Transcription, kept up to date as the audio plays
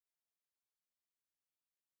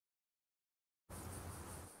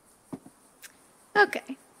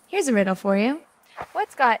Okay, here's a riddle for you.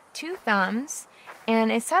 What's got two thumbs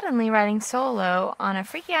and is suddenly riding solo on a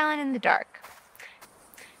freaky island in the dark?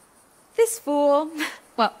 This fool,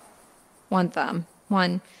 well, one thumb,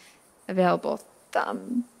 one available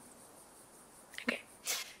thumb. Okay.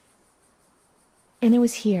 And it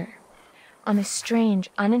was here, on this strange,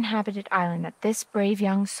 uninhabited island, that this brave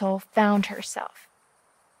young soul found herself.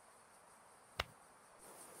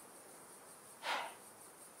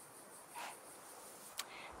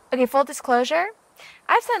 Okay, full disclosure,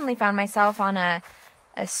 I've suddenly found myself on a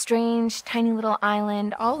strange, tiny little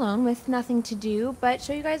island all alone with nothing to do but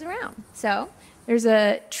show you guys around. So, there's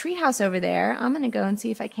a treehouse over there. I'm gonna go and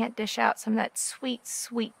see if I can't dish out some of that sweet,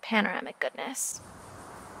 sweet panoramic goodness.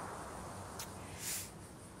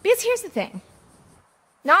 Because here's the thing.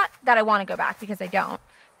 Not that I want to go back, because I don't,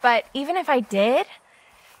 but even if I did,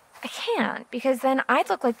 I can't, because then I'd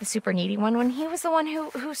look like the super needy one when he was the one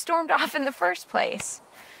who stormed off in the first place.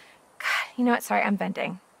 God, you know what? Sorry, I'm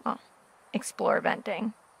venting. Well, explore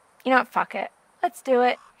venting. You know what? Fuck it. Let's do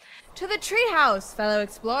it. To the treehouse, fellow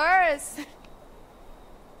explorers.